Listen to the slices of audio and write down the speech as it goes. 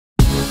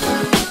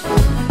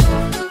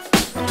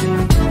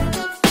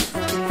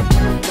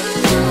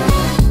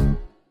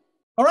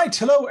All right,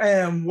 hello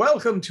and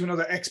welcome to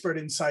another Expert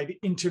Insight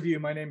interview.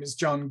 My name is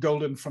John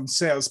Golden from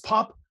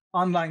SalesPOP,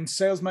 online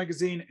sales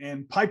magazine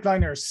and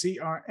Pipeliner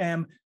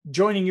CRM,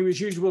 joining you as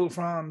usual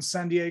from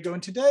San Diego.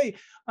 And today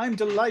I'm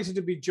delighted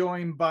to be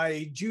joined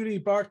by Julie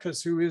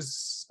Bartkus, who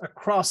is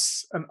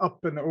across and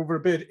up and over a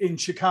bit in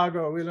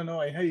Chicago,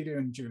 Illinois. How you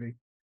doing, Julie?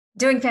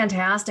 Doing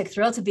fantastic.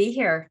 Thrilled to be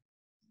here.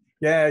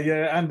 Yeah,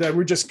 and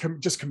we're just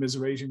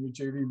commiserating with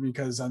Julie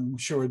because I'm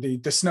sure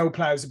the snow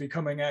plows will be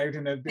coming out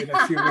in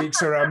a few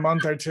weeks or a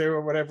month or two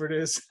or whatever it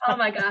is. Oh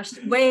my gosh,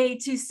 way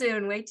too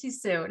soon, way too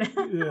soon.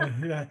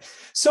 Yeah.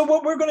 So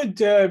what we're going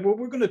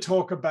to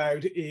talk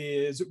about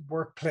is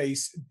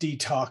workplace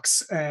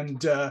detox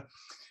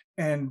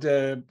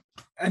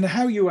and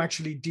how you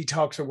actually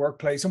detox a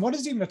workplace, and what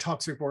does even a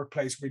toxic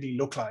workplace really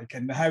look like,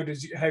 and how do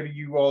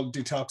you all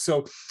detox?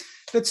 So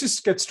let's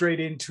just get straight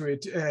into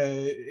it.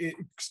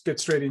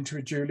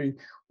 Julie.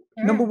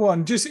 Sure. Number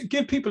one, just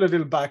give people a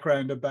little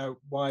background about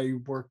why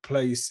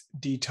workplace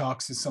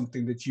detox is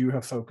something that you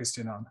have focused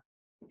in on.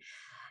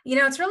 You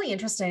know, it's really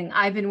interesting.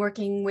 I've been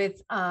working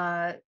with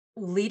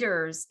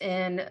leaders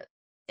in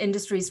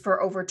industries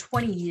for over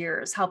 20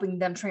 years, helping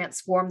them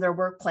transform their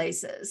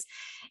workplaces.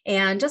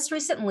 And just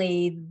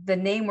recently, the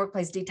name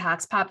Workplace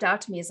Detox popped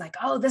out to me as like,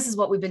 oh, this is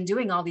what we've been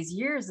doing all these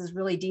years, is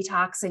really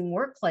detoxing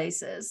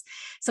workplaces.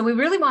 So we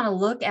really want to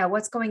look at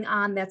what's going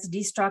on that's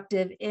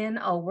destructive in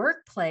a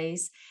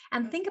workplace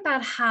and think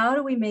about how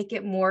do we make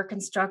it more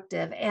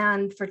constructive.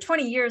 And for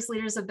 20 years,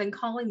 leaders have been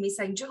calling me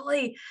saying,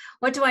 Julie,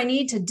 what do I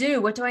need to do?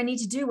 What do I need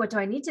to do? What do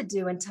I need to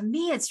do? And to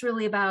me, it's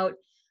really about,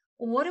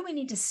 what do we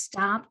need to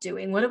stop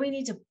doing? What do we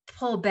need to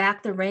pull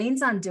back the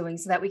reins on doing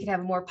so that we can have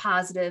a more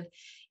positive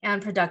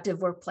and productive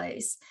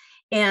workplace?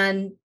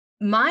 And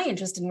my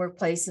interest in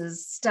workplaces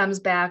stems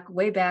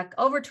way back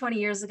over 20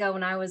 years ago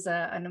when I was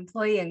an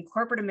employee in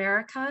corporate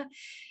America.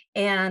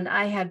 And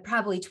I had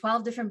probably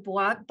 12 different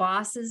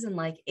bosses in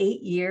like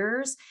 8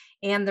 years.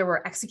 And there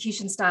were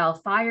execution style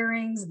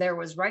firings, there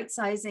was right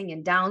sizing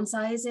and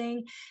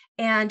downsizing,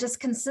 and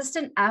just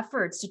consistent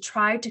efforts to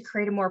try to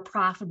create a more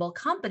profitable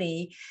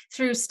company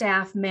through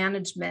staff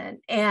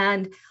management.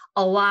 And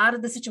a lot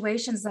of the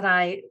situations that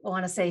I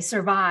want to say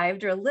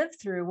survived or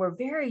lived through were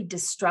very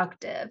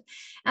destructive.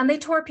 And they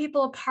tore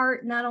people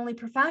apart, not only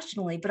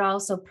professionally, but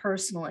also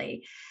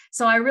personally.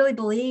 So I really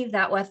believe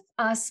that with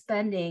us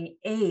spending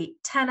 8,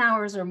 10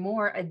 hours or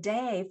more a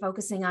day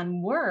focusing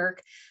on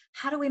work,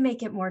 how do we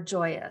make it more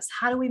joyous?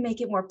 How do we make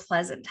it more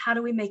pleasant? How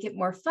do we make it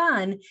more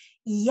fun,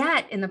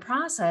 yet in the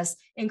process,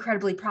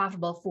 incredibly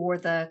profitable for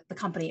the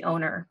company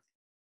owner?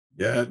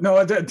 Yeah,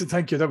 no,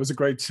 thank you. That was a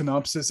great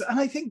synopsis. And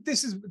I think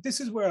this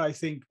is where I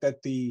think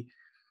that the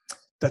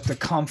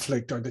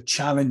conflict or the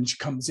challenge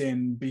comes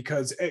in,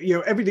 because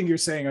everything you're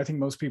saying, I think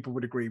most people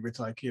would agree with,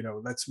 like,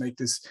 let's make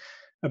this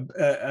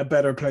a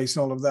better place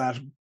and all of that.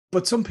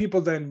 But some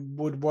people then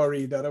would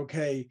worry that,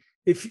 okay,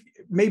 if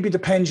maybe the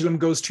pendulum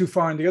goes too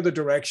far in the other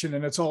direction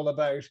and it's all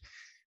about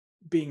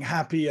being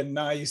happy and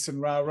nice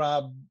and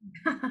rah,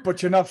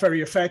 but you're not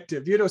very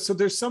effective, so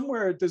there's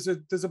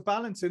a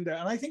balance in there.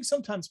 And I think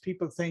sometimes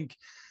people think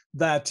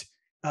that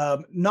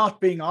not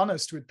being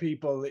honest with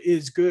people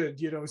is good,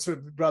 sort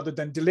of, rather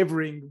than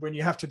delivering when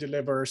you have to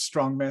deliver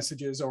strong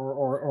messages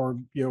or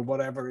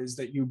whatever, is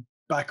that you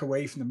back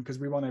away from them because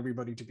we want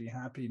everybody to be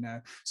happy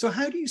now. So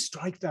how do you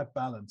strike that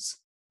balance?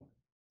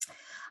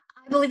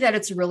 I believe that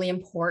it's really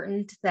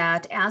important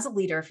that as a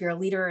leader, if you're a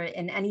leader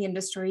in any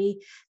industry,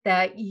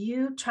 that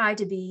you try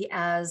to be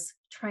as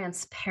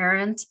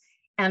transparent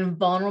and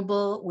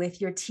vulnerable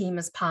with your team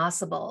as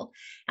possible.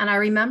 And I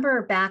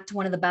remember back to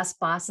one of the best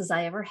bosses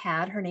I ever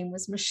had. Her name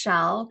was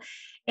Michelle,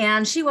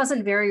 and she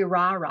wasn't very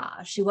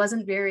rah-rah. She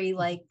wasn't very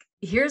like,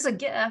 here's a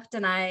gift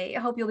and I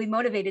hope you'll be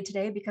motivated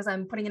today because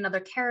I'm putting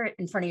another carrot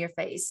in front of your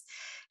face.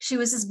 She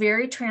was just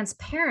very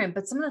transparent.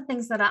 But some of the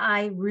things that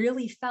I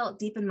really felt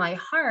deep in my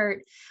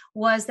heart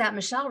was that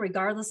Michelle,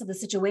 regardless of the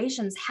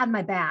situations, had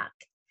my back.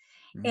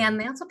 And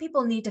that's what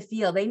people need to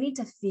feel. They need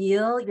to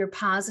feel your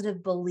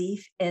positive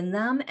belief in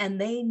them, and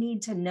they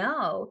need to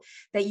know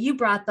that you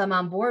brought them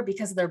on board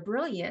because of their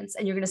brilliance,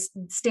 and you're going to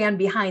stand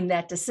behind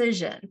that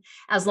decision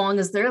as long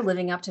as they're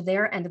living up to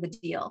their end of the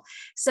deal.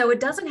 So it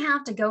doesn't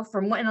have to go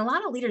from, and a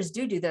lot of leaders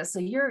do this. So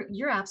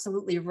you're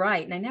absolutely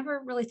right. And I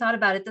never really thought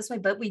about it this way,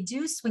 but we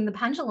do swing the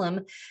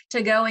pendulum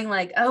to going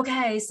like,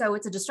 okay, so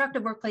it's a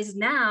destructive workplace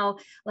now.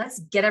 Let's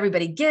get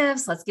everybody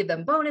gifts. Let's give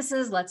them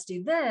bonuses. Let's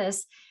do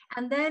this.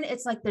 And then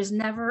it's like there's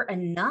never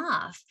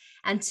enough.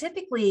 And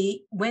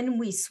typically when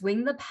we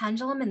swing the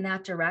pendulum in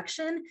that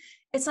direction,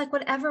 it's like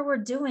whatever we're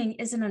doing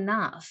isn't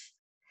enough.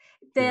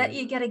 That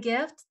you get a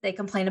gift, they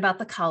complain about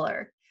the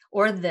color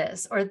or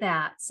this or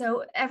that.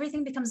 So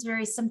everything becomes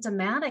very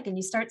symptomatic, and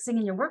you start seeing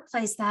in your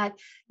workplace that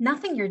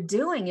nothing you're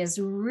doing is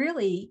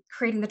really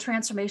creating the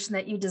transformation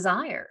that you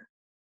desire.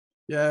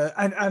 Yeah,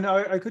 and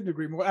I couldn't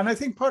agree more. And I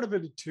think part of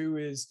it too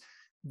is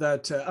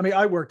that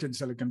I worked in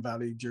Silicon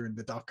Valley during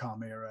the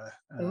 .com era.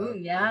 Oh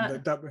yeah,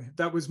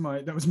 that was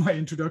my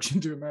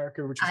introduction to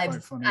America, which is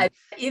quite funny.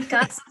 You've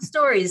got some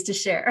stories to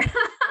share.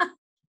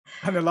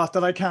 And a lot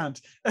that I can't.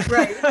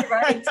 Right,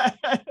 right.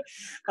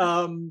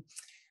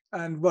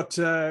 And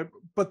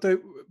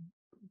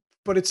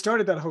but it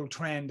started that whole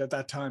trend at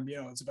that time.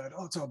 It's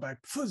all about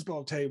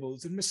foosball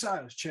tables and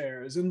massage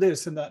chairs and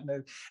this and that.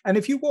 And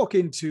if you walk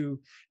into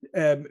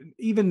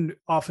even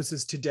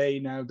offices today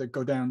now that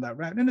go down that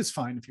route, and it's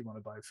fine if you want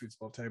to buy a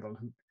foosball table,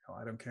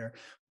 I don't care.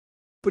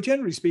 But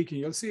generally speaking,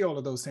 you'll see all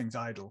of those things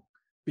idle,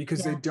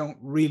 because they don't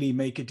really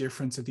make a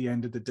difference at the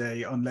end of the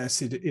day,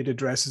 unless it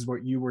addresses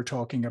what you were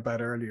talking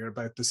about earlier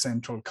about the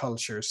central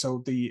culture.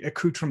 So the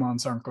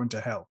accoutrements aren't going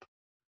to help.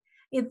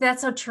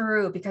 That's so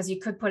true, because you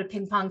could put a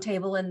ping pong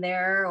table in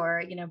there,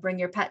 or, bring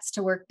your pets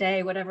to work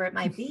day, whatever it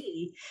might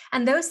be.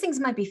 And those things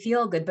might be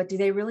feel good, but do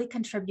they really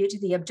contribute to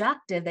the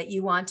objective that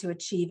you want to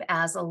achieve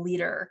as a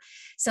leader?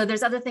 So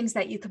there's other things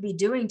that you could be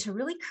doing to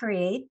really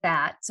create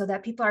that, so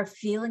that people are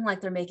feeling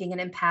like they're making an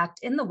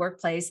impact in the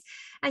workplace,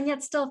 and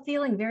yet still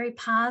feeling very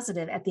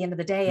positive at the end of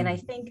the day. And I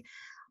think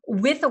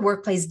with the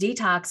workplace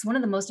detox, one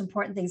of the most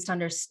important things to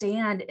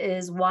understand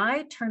is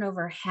why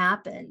turnover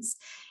happens.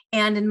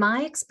 And in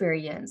my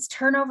experience,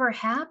 turnover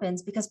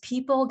happens because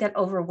people get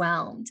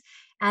overwhelmed,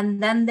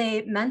 and then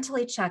they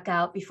mentally check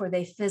out before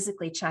they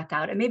physically check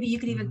out. And maybe you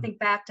could even think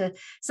back to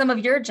some of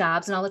your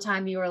jobs, and all the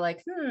time you were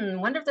like,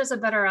 wonder if there's a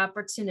better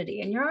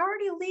opportunity. And you're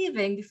already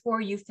leaving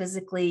before you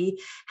physically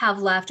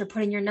have left or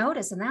put in your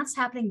notice. And that's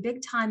happening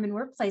big time in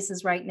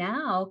workplaces right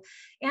now.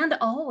 And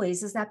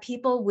always, is that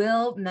people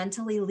will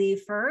mentally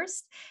leave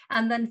first,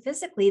 and then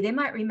physically they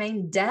might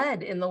remain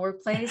dead in the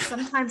workplace.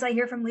 Sometimes I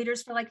hear from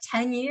leaders for like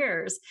 10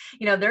 years,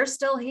 they're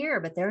still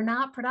here, but they're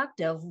not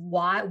productive.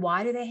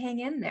 Why do they hang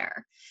in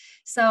there?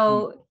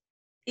 So,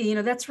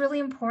 that's really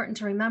important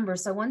to remember.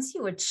 So once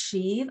you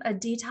achieve a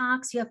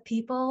detox, you have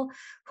people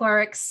who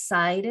are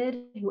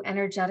excited, who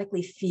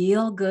energetically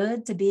feel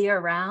good to be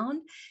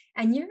around,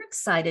 and you're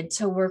excited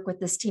to work with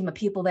this team of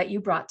people that you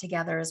brought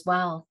together as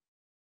well.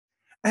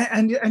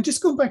 And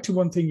just going back to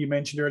one thing you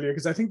mentioned earlier,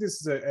 because I think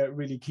this is a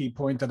really key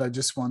point that I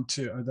just want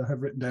to, or that I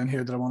have written down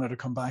here that I wanted to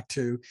come back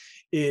to,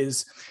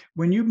 is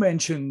when you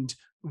mentioned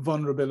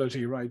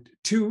vulnerability, right?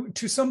 To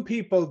some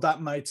people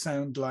that might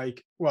sound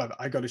like, well,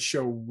 I got to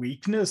show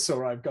weakness,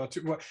 or I've got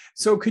to.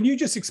 So can you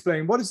just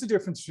explain what is the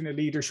difference between a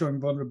leader showing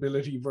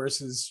vulnerability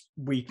versus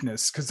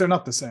weakness? Because they're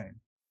not the same.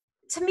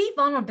 To me,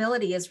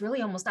 vulnerability is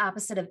really almost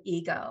opposite of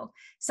ego.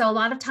 So a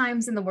lot of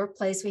times in the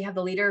workplace, we have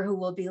the leader who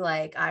will be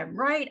like, I'm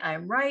right,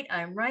 I'm right,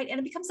 I'm right. And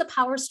it becomes a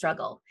power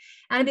struggle.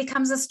 And it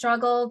becomes a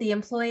struggle, the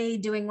employee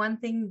doing one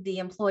thing, the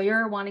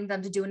employer wanting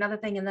them to do another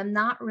thing, and them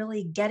not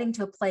really getting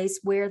to a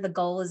place where the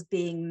goal is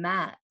being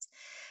met.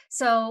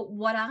 So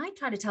what I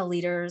try to tell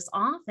leaders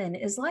often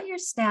is let your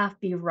staff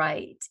be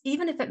right,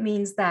 even if it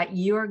means that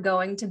you're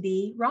going to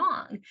be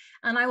wrong.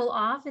 And I will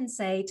often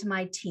say to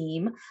my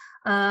team,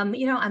 I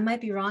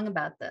might be wrong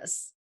about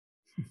this.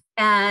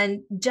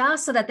 And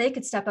just so that they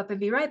could step up and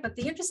be right. But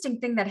the interesting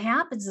thing that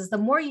happens is the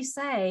more you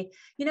say,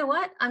 you know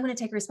what, I'm going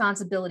to take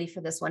responsibility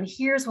for this one.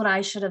 Here's what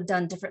I should have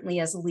done differently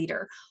as a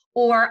leader.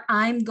 Or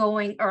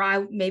maybe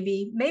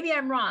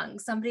I'm wrong.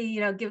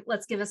 Somebody,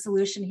 let's give a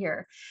solution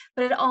here.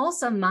 But it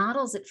also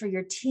models it for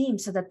your team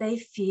so that they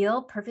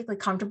feel perfectly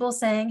comfortable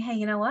saying, hey,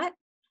 you know what?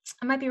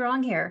 I might be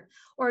wrong here.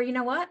 Or, you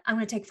know what? I'm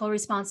going to take full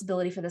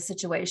responsibility for the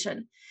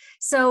situation.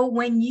 So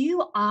when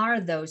you are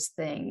those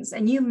things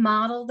and you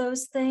model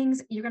those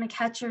things, you're going to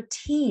catch your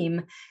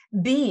team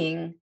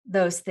being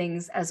those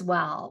things as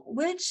well,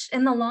 which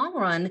in the long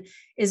run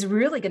is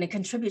really going to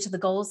contribute to the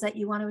goals that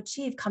you want to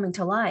achieve coming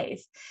to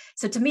life.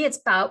 So to me, it's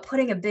about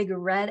putting a big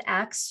red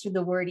X through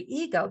the word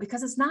ego,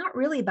 because it's not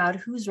really about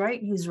who's right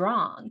and who's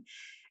wrong.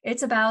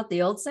 It's about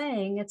the old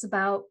saying, it's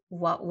about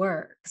what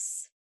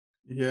works.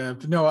 Yeah,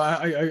 no,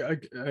 I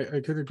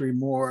could agree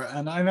more,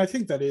 and I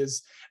think that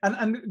is,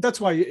 and that's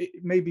why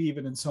maybe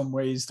even in some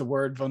ways the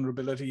word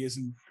vulnerability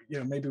isn't,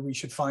 maybe we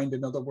should find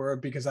another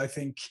word, because I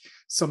think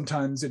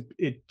sometimes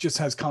it just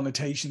has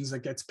connotations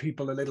that gets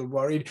people a little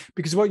worried,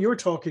 because what you're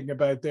talking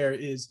about there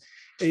is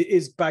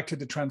back to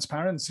the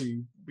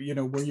transparency,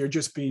 where you're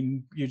just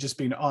being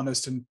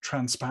honest and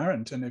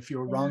transparent, and if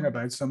you're wrong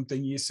about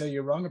something, you say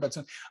you're wrong about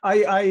something.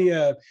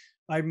 I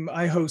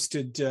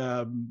hosted.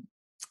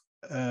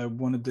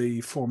 One of the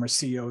former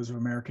CEOs of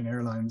American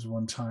Airlines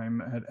one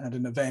time at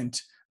an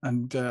event,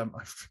 and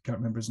I can't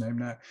remember his name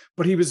now,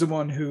 but he was the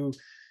one who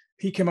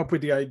he came up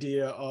with the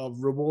idea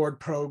of reward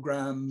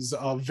programs,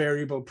 of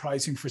variable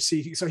pricing for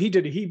seating. So he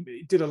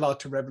did a lot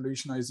to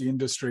revolutionize the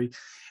industry,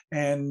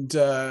 and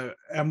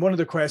one of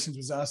the questions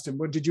was asked him,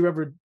 "Well, did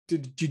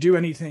you do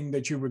anything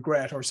that you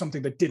regret or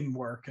something that didn't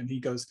work?" And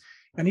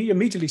he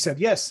immediately said,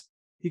 "Yes."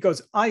 He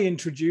goes, "I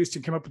introduced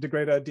and came up with the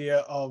great idea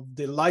of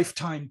the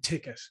lifetime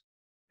ticket."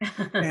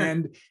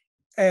 and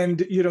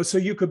so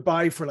you could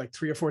buy for like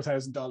 $3,000 or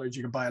 $4,000,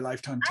 you could buy a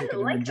lifetime ticket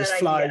and then just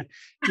fly. Idea.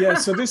 Yeah,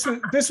 so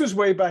this was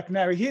way back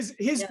now. His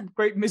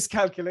great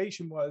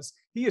miscalculation was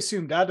he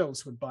assumed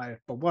adults would buy it,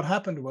 but what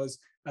happened was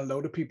a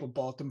load of people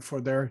bought them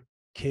for their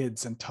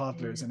kids and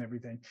toddlers and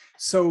everything.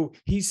 So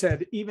he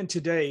said, even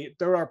today,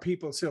 there are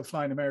people still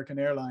flying American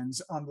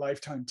Airlines on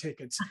lifetime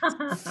tickets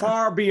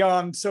far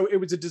beyond. So it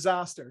was a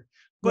disaster.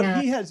 But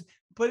Yeah. he has,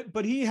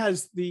 but he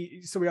has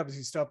the, so we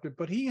obviously stopped it,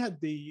 but he had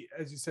the,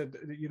 as you said,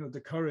 you know,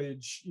 the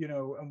courage, you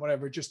know, and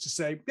whatever, just to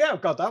say, yeah,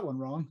 I've got that one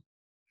wrong.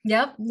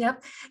 Yep,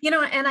 yep. You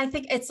know, and I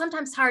think it's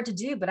sometimes hard to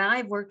do, but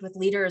I've worked with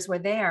leaders where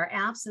they are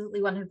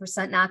absolutely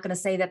 100% not going to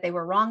say that they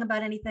were wrong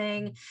about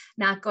anything,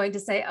 not going to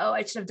say, oh,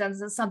 I should have done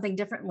something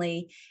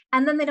differently.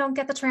 And then they don't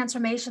get the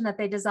transformation that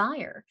they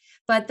desire.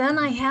 But then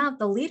I have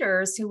the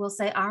leaders who will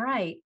say, all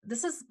right,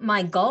 this is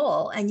my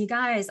goal. And you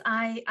guys,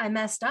 I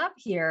messed up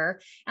here.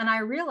 And I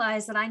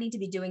realized that I need to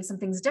be doing some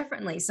things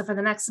differently. So for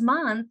the next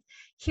month,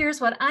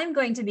 here's what I'm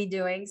going to be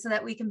doing so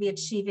that we can be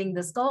achieving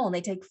this goal. And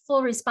they take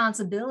full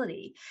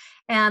responsibility.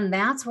 And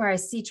that's where I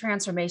see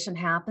transformation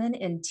happen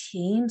in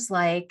teams,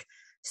 like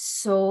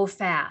so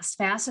fast,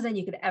 faster than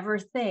you could ever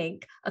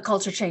think a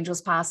culture change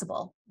was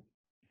possible.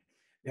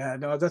 Yeah,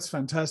 no, that's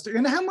fantastic.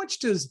 And how much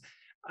does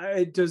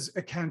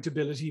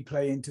accountability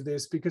play into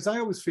this? Because I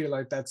always feel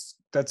like that's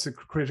a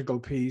critical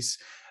piece.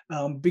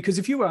 Because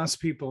if you ask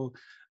people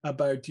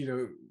about, you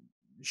know,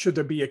 should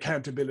there be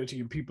accountability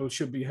and people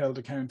should be held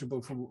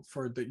accountable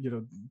for the, you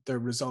know, their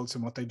results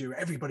and what they do,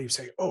 everybody would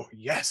say, oh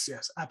yes,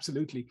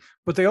 absolutely.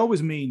 But they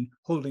always mean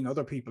holding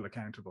other people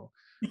accountable.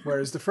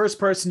 Whereas the first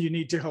person you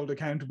need to hold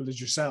accountable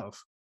is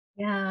yourself.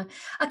 Yeah,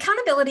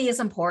 accountability is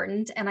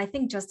important. And I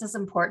think just as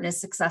important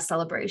is success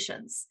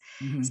celebrations.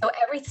 Mm-hmm. So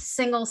every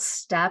single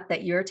step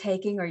that you're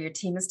taking or your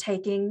team is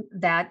taking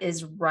that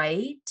is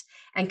right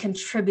and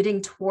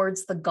contributing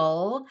towards the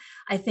goal,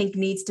 I think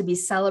needs to be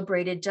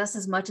celebrated just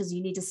as much as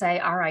you need to say,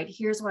 all right,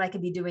 here's what I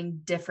could be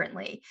doing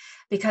differently.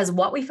 Because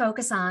what we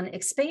focus on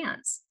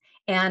expands.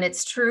 And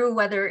it's true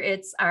whether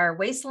it's our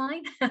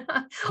waistline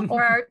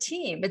or our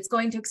team, it's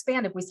going to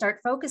expand if we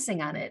start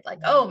focusing on it. Like,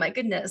 oh my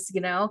goodness,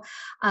 you know.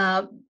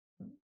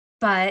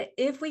 But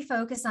if we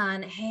focus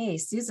on, hey,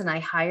 Susan, I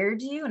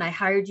hired you and I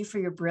hired you for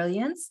your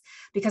brilliance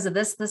because of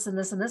this, this, and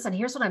this, and this. And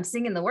here's what I'm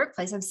seeing in the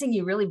workplace. I'm seeing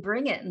you really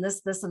bring it in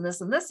this, this, and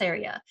this, and this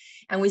area.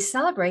 And we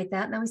celebrate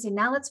that. And then we say,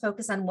 now let's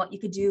focus on what you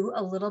could do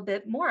a little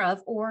bit more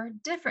of or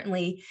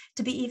differently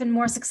to be even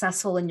more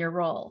successful in your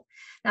role.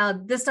 Now,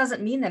 this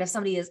doesn't mean that if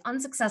somebody is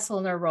unsuccessful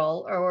in their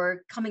role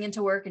or coming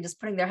into work and just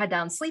putting their head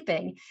down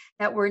sleeping,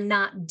 that we're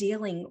not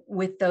dealing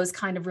with those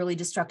kind of really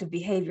destructive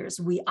behaviors.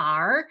 We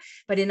are,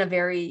 but in a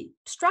very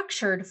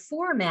structured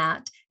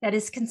format that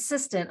is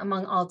consistent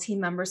among all team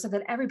members so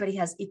that everybody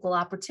has equal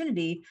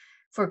opportunity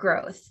for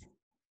growth.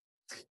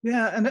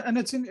 Yeah, and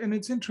it's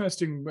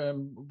interesting.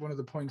 One of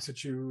the points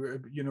that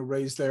you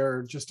raised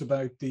there, just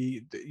about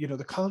the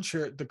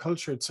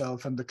culture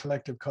itself and the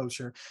collective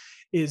culture,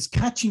 is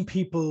catching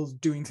people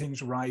doing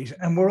things right.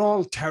 And we're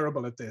all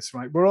terrible at this,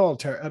 right? We're all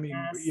I mean,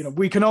 Yes.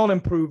 we can all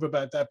improve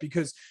about that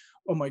because,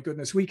 oh my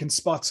goodness, we can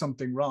spot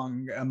something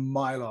wrong a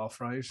mile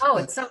off, right? Oh,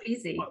 it's so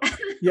easy.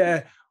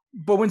 Yeah.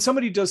 But when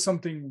somebody does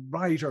something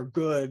right or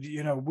good,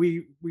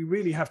 we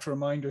really have to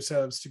remind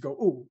ourselves to go,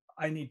 oh,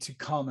 I need to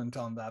comment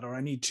on that, or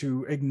I need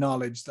to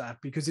acknowledge that,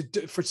 because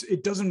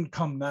it doesn't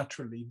come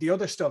naturally. The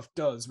other stuff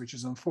does, which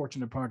is an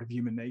unfortunate part of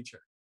human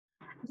nature.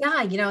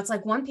 Yeah, it's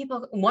like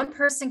one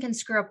person can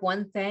screw up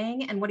one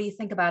thing, and what do you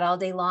think about all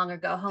day long, or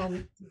go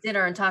home to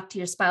dinner and talk to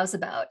your spouse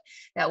about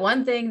that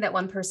one thing that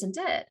one person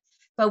did?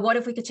 But what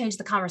if we could change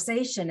the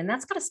conversation? And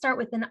that's got to start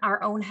within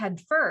our own head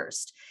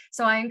first.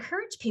 So I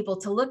encourage people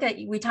to look at,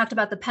 we talked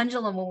about the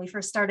pendulum when we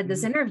first started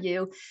this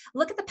interview.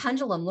 Look at the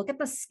pendulum, look at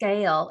the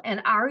scale.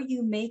 And are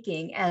you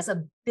making as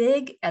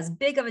big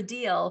of a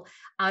deal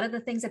out of the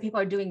things that people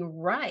are doing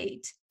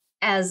right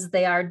as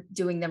they are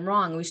doing them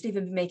wrong? We should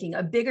even be making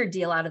a bigger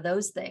deal out of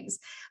those things.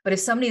 But if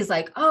somebody is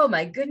like, oh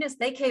my goodness,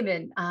 they came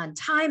in on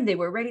time, they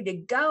were ready to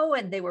go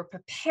and they were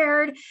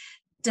prepared,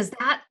 does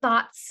that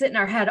thought sit in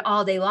our head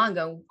all day long,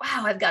 go,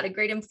 wow, I've got a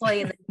great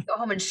employee, and then you go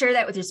home and share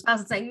that with your spouse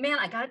and saying, man,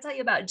 I got to tell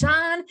you about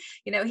John.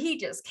 He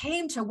just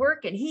came to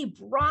work and he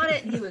brought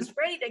it and he was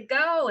ready to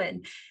go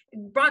and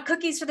brought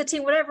cookies for the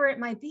team, whatever it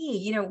might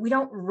be. We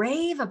don't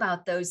rave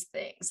about those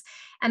things.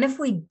 And if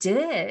we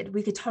did,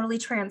 we could totally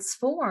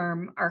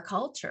transform our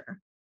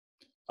culture.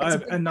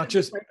 And not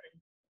just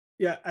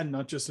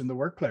in the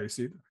workplace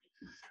either.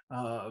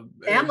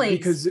 Families.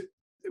 Because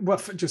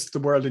just the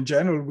world in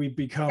general, we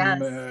become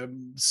Yes.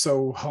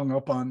 so hung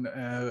up on,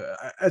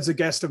 as a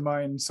guest of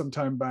mine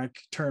sometime back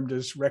termed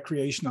as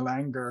recreational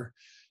anger,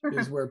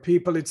 is where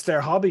people, it's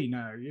their hobby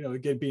now,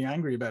 being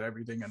angry about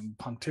everything and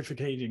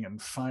pontificating and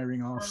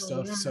firing off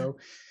stuff. Yeah. So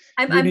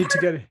I'm need to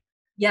get.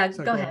 Yeah,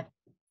 Sorry, go ahead.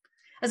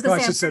 I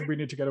just said we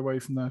need to get away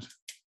from that.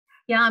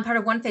 Yeah, I'm part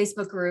of one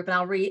Facebook group, and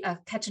I'll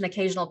catch an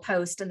occasional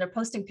post, and they're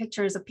posting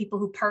pictures of people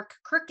who park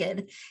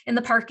crooked in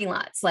the parking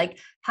lots. Like,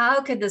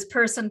 how could this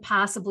person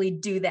possibly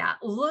do that?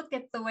 Look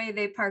at the way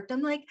they parked.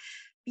 I'm like,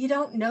 you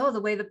don't know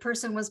the way the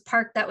person was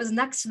parked that was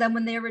next to them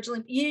when they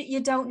originally, you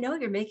don't know.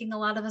 You're making a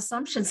lot of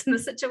assumptions in the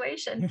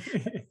situation.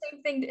 The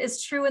same thing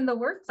is true in the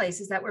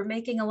workplace, is that we're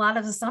making a lot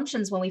of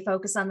assumptions when we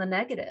focus on the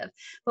negative.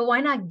 But why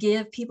not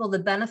give people the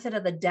benefit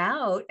of the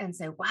doubt and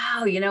say,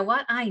 wow, you know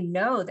what? I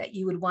know that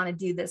you would want to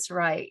do this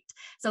right.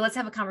 So let's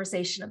have a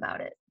conversation about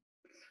it.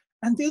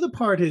 And the other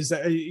part is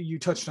that you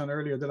touched on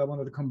earlier that I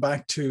wanted to come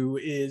back to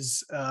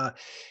is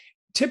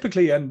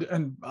typically,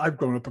 and I've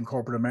grown up in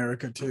corporate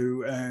America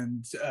too,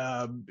 and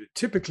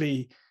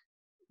typically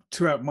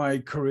throughout my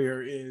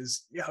career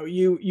is, you know,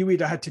 you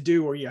either had to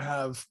do or you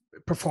have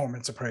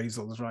performance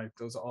appraisals, right?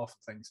 Those awful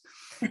things.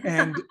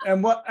 And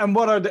what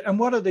are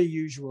the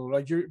usual?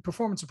 Like, your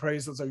performance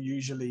appraisals are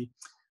usually,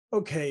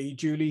 okay,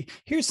 Julie,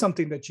 here's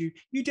something that you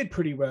did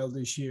pretty well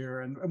this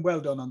year, and well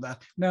done on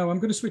that. Now I'm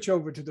going to switch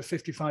over to the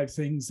 55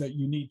 things that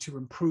you need to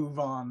improve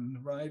on,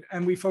 right?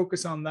 And we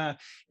focus on that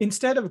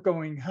instead of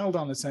going, hold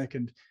on a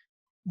second,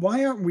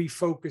 why aren't we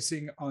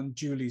focusing on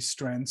Julie's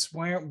strengths?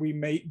 Why aren't we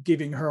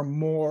giving her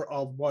more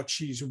of what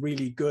she's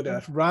really good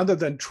at, rather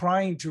than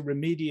trying to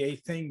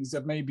remediate things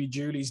that maybe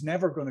Julie's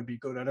never going to be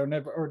good at,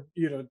 or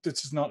you know,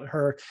 this is not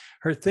her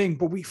thing.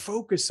 But we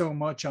focus so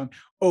much on,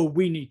 oh,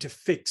 we need to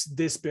fix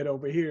this bit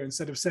over here,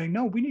 instead of saying,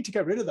 no, we need to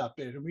get rid of that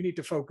bit and we need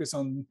to focus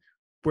on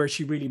where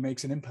she really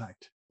makes an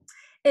impact.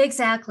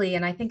 Exactly.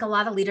 And I think a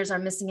lot of leaders are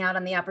missing out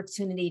on the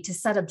opportunity to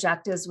set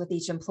objectives with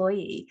each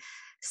employee,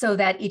 so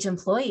that each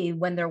employee,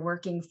 when they're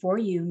working for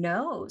you,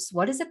 knows,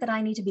 what is it that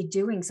I need to be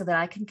doing so that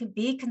I can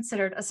be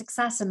considered a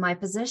success in my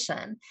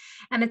position.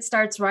 And it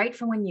starts right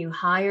from when you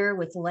hire,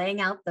 with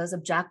laying out those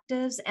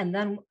objectives. And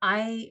then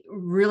I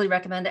really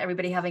recommend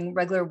everybody having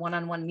regular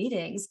one-on-one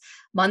meetings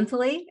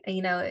monthly,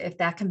 you know, if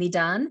that can be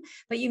done,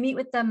 but you meet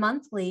with them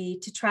monthly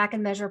to track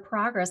and measure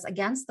progress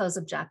against those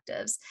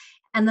objectives.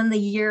 And then the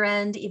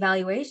year-end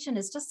evaluation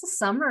is just a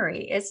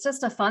summary. It's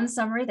just a fun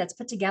summary that's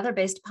put together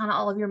based upon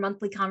all of your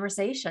monthly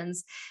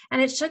conversations. And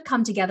it should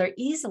come together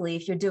easily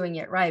if you're doing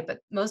it right. But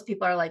most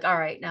people are like, all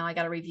right, now I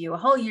got to review a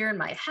whole year in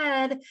my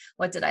head.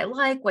 What did I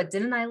like? What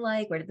didn't I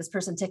like? Where did this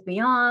person tick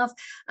me off?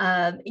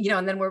 You know,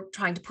 and then we're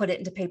trying to put it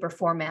into paper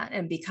format,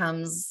 and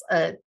becomes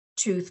a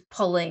tooth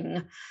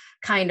pulling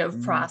kind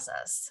of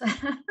process.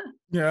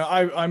 Yeah,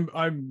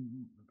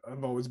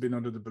 I've always been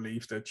under the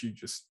belief that you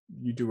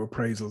do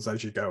appraisals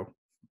as you go,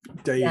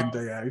 day in,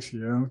 day out, you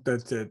know,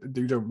 that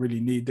you don't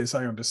really need this.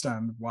 I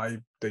understand why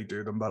they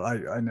do them, but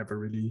I never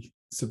really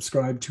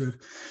subscribed to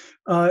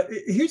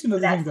it. Here's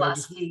another thing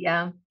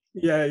that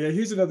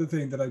here's another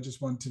thing that I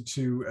just wanted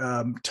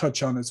to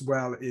touch on as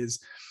well is,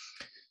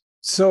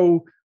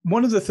 so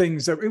one of the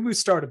things that it was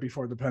started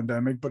before the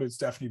pandemic, but it's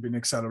definitely been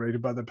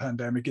accelerated by the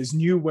pandemic, is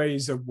new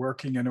ways of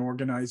working and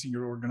organizing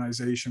your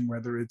organization,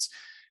 whether it's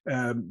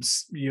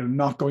you know,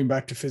 not going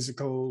back to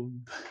physical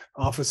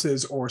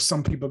offices, or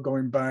some people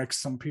going back,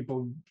 some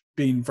people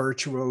being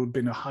virtual,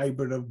 been a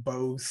hybrid of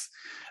both.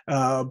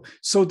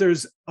 So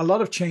there's a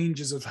lot of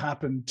changes have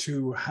happened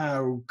to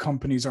how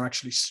companies are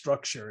actually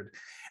structured.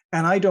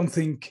 And I don't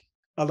think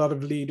a lot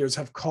of leaders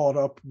have caught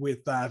up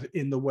with that,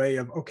 in the way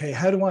of, okay,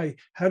 how do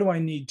I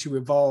need to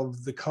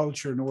evolve the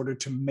culture in order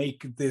to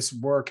make this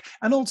work?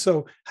 And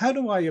also, how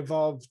do I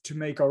evolve to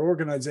make our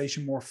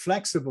organization more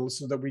flexible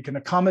so that we can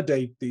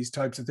accommodate these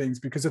types of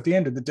things? Because at the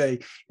end of the day,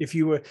 if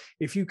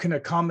you can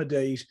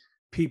accommodate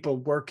people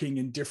working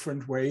in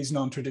different ways,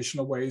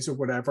 non-traditional ways or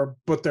whatever,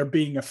 but they're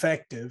being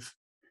effective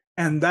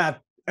and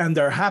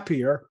they're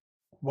happier,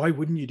 why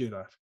wouldn't you do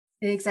that?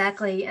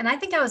 Exactly. And I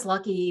think I was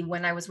lucky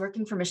when I was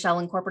working for Michelle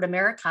in corporate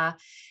America.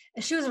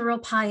 She was a real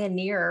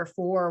pioneer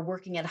for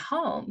working at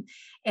home.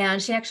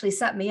 And she actually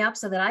set me up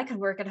so that I could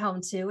work at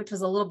home too, which was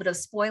a little bit of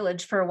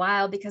spoilage for a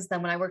while, because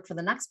then when I worked for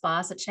the next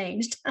boss, it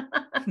changed.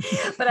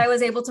 But I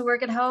was able to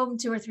work at home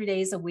 2 or 3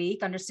 days a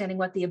week, understanding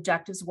what the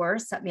objectives were,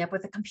 set me up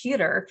with a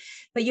computer.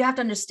 But you have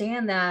to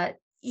understand that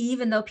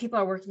even though people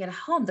are working at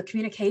home, the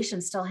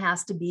communication still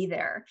has to be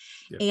there.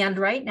 Yep. And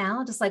right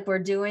now, just like we're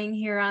doing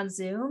here on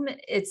Zoom,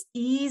 it's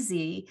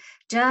easy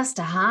just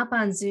to hop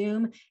on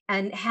Zoom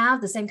and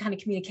have the same kind of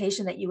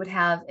communication that you would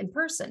have in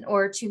person,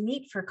 or to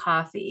meet for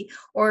coffee,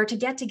 or to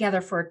get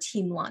together for a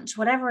team lunch,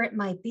 whatever it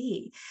might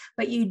be.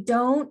 But you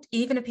don't,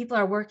 even if people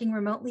are working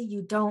remotely,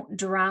 you don't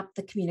drop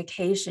the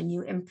communication,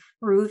 you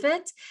improve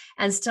it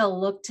and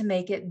still look to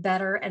make it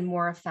better and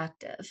more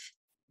effective.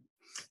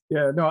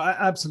 Yeah, no,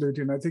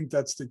 absolutely. And I think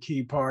that's the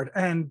key part,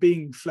 and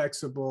being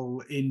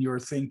flexible in your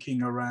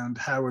thinking around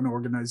how an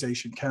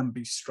organization can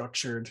be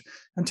structured,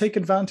 and take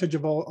advantage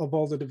of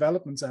all the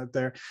developments out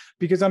there.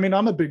 Because I mean,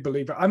 I'm a big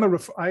believer.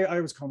 I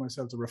always call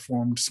myself a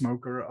reformed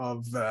smoker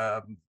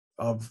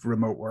of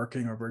remote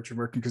working or virtual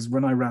working, because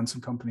when I ran some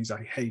companies,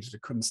 I hated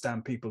it, couldn't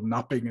stand people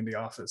not being in the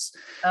office.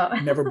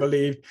 Never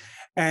believed.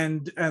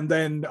 And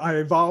then I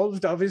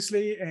evolved,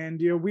 obviously,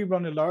 and you know, we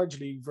run a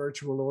largely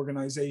virtual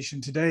organization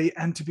today.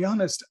 And to be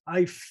honest,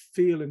 I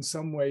feel in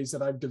some ways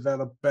that I've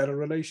developed better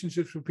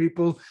relationships with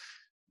people,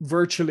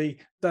 virtually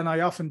than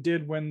I often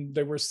did when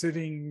they were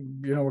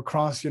sitting,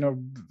 across, a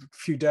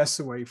few desks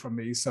away from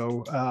me.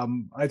 So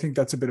I think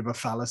that's a bit of a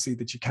fallacy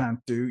that you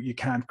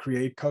can't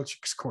create culture,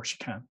 because of course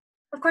you can.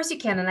 Of course you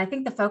can. And I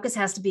think the focus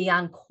has to be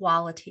on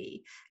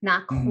quality,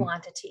 not Mhm.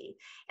 quantity.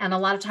 And a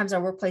lot of times our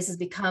workplaces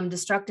become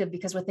destructive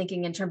because we're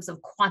thinking in terms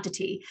of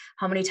quantity.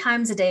 How many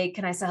times a day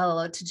can I say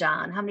hello to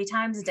John? How many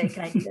times a day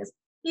can I do this?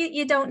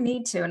 You don't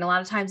need to. And a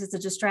lot of times it's a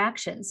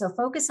distraction. So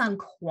focus on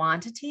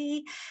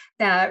quantity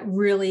that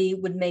really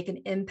would make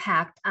an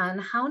impact on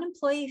how an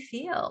employee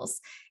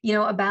feels,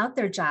 about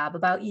their job,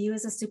 about you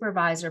as a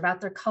supervisor,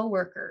 about their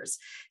coworkers.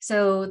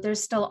 So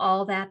there's still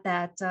all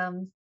that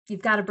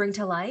you've got to bring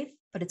to life,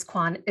 but it's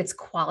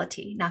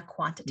quality, not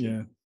quantity.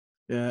 Yeah.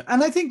 Yeah.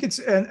 And I think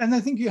and I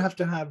think you have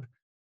to have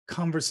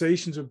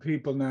conversations with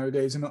people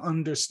nowadays and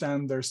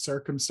understand their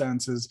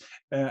circumstances,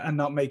 and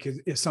not make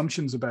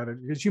assumptions about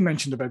it. Because you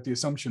mentioned about the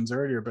assumptions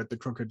earlier about the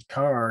crooked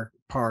car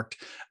parked.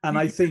 And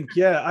I think,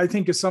 yeah, I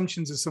think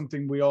assumptions is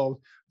something we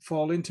all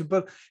fall into.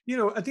 But,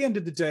 at the end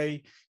of the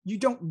day, you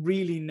don't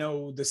really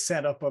know the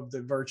setup of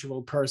the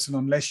virtual person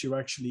unless you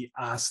actually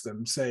ask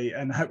them, say,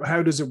 and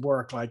how does it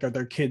work? Like, are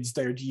there kids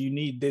there? Do you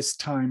need this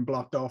time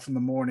blocked off in the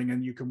morning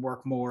and you can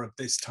work more at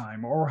this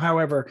time, or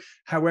however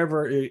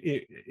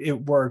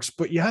it works?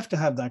 But you have to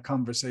have that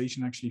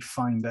conversation, actually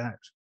find out.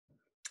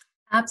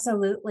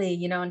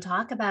 Absolutely, and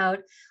talk about,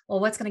 well,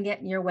 what's going to get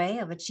in your way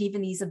of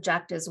achieving these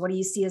objectives? What do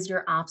you see as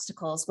your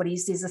obstacles? What do you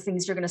see as the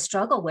things you're going to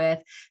struggle with,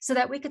 so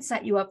that we could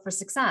set you up for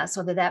success?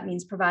 Whether that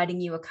means providing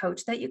you a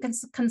coach that you can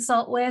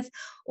consult with,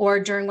 or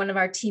during one of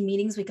our team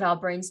meetings, we could all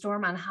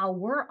brainstorm on how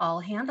we're all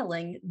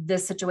handling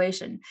this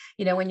situation.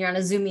 When you're on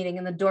a Zoom meeting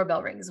and the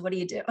doorbell rings, what do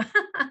you do?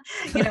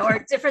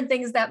 Or different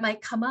things that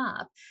might come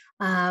up.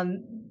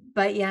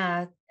 But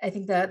yeah, I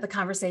think the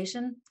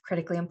conversation,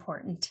 critically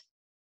important.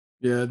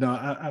 Yeah, no,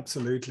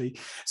 absolutely.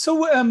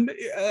 So,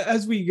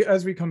 as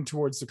we come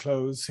towards the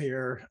close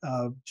here,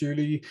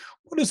 Julie,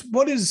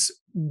 what is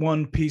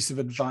one piece of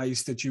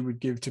advice that you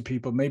would give to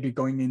people, maybe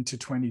going into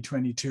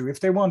 2022, if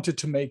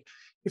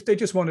they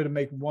just wanted to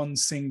make one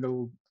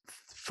single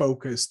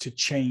focus to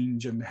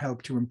change and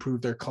help to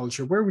improve their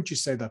culture? Where would you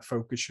say that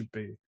focus should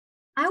be?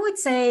 I would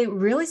say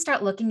really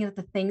start looking at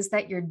the things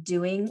that you're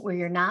doing where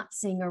you're not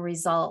seeing a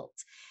result.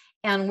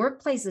 And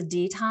Workplace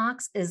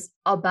Detox is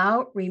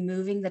about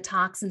removing the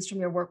toxins from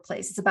your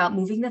workplace. It's about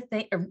removing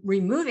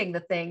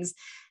the things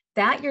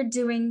that you're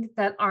doing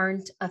that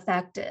aren't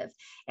effective.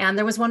 And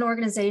there was one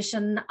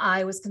organization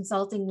I was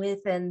consulting with,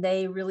 and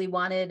they really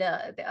wanted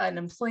an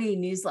employee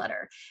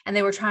newsletter. And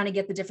they were trying to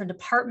get the different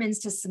departments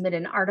to submit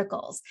in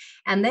articles.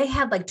 And they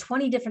had like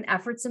 20 different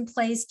efforts in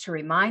place to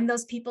remind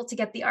those people to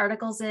get the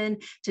articles in,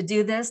 to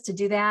do this, to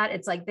do that.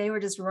 It's like they were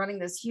just running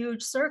this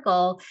huge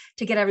circle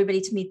to get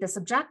everybody to meet this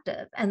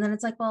objective. And then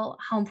it's like, well,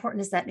 how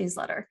important is that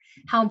newsletter?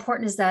 How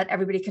important is that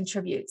everybody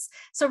contributes?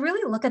 So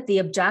really look at the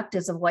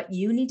objectives of what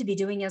you need to be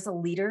doing as a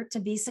leader to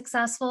be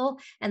successful,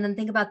 and then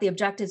think about the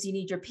objectives you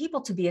need your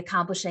people to be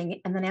accomplishing,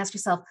 and then ask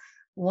yourself,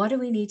 what do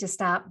we need to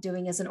stop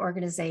doing as an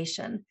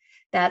organization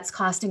that's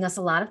costing us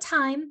a lot of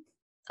time,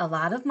 a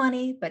lot of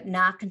money, but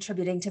not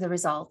contributing to the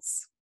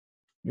results?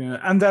 Yeah,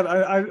 and that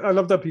I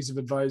love that piece of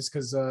advice,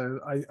 because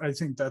I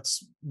think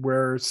that's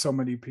where so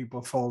many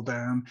people fall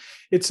down.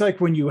 It's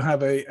like when you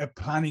have a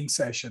planning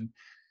session.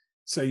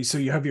 So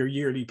you have your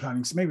yearly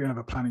planning. So maybe you have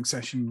a planning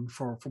session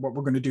for what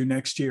we're going to do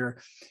next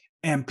year,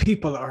 and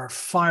people are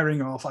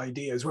firing off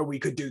ideas where we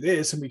could do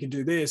this and we could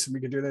do this and we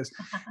could do this.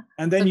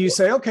 And then So you cool.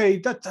 say, okay,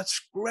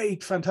 that's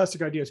great,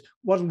 fantastic ideas.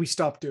 What do we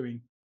stop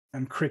doing?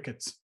 And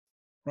crickets,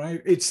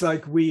 right? It's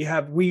like we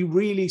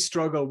really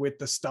struggle with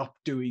the stop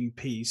doing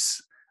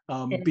piece,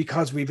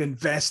 because we've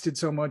invested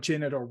so much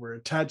in it, or we're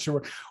attached,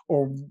 or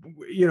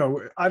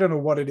I don't know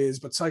what it is,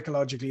 but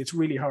psychologically, it's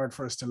really hard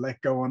for us to let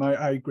go. And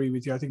I agree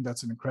with you. I think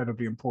that's an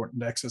incredibly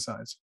important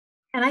exercise.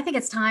 And I think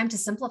it's time to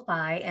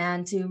simplify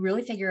and to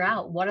really figure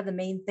out what are the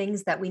main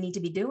things that we need to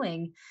be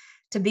doing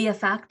to be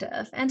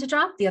effective, and to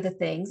drop the other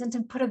things, and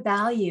to put a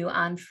value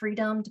on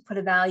freedom, to put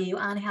a value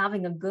on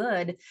having a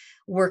good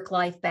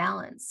work-life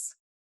balance.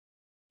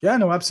 Yeah,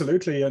 no,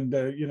 absolutely. And,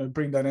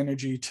 bring that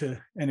energy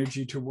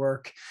to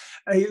work.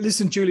 Hey,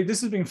 listen, Julie,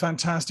 this has been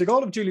fantastic.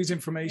 All of Julie's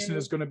information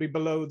is going to be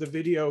below the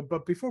video.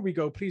 But before we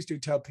go, please do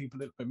tell people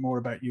a little bit more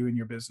about you and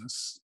your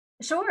business.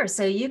 Sure.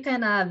 So you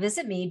can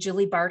visit me,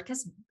 Julie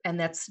Bartkus, and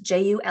that's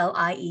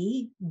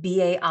JULIEBART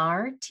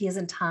as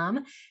in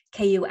Tom,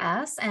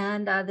 KUS.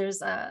 And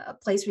there's a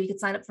place where you can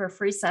sign up for a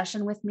free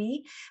session with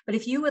me. But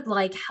if you would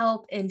like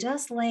help in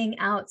just laying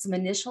out some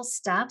initial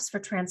steps for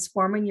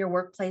transforming your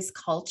workplace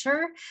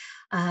culture,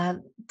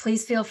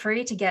 please feel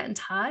free to get in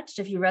touch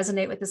if you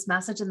resonate with this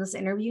message in this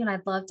interview. And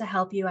I'd love to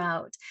help you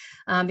out,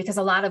 because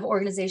a lot of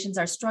organizations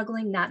are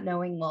struggling, not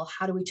knowing, well,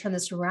 how do we turn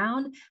this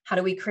around? How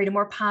do we create a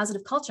more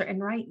positive culture?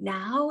 And right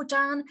now,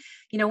 John,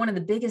 one of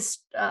the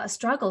biggest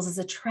struggles is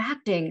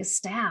attracting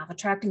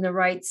the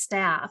right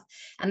staff.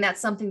 And that's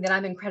something that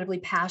I'm incredibly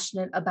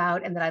passionate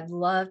about, and that I'd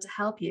love to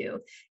help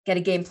you get a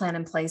game plan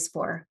in place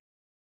for.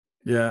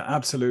 Yeah,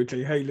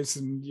 absolutely. Hey,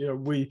 listen,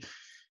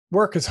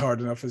 work is hard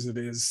enough as it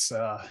is,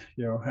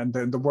 and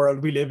the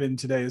world we live in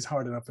today is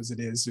hard enough as it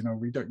is. You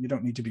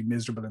don't need to be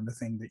miserable in the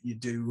thing that you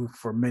do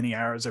for many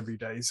hours every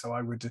day. So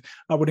I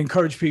would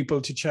encourage people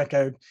to check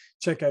out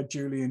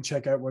Julie and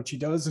check out what she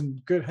does.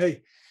 And good,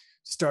 hey,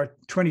 start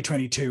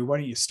 2022. Why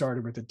don't you start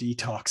it with a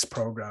detox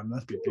program?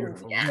 That'd be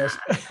beautiful. Ooh, yeah.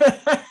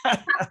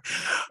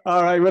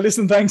 All right. Well,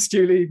 listen, thanks,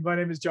 Julie. My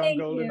name is John Thank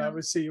Golden. you. I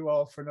will see you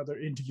all for another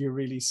interview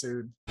really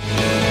soon.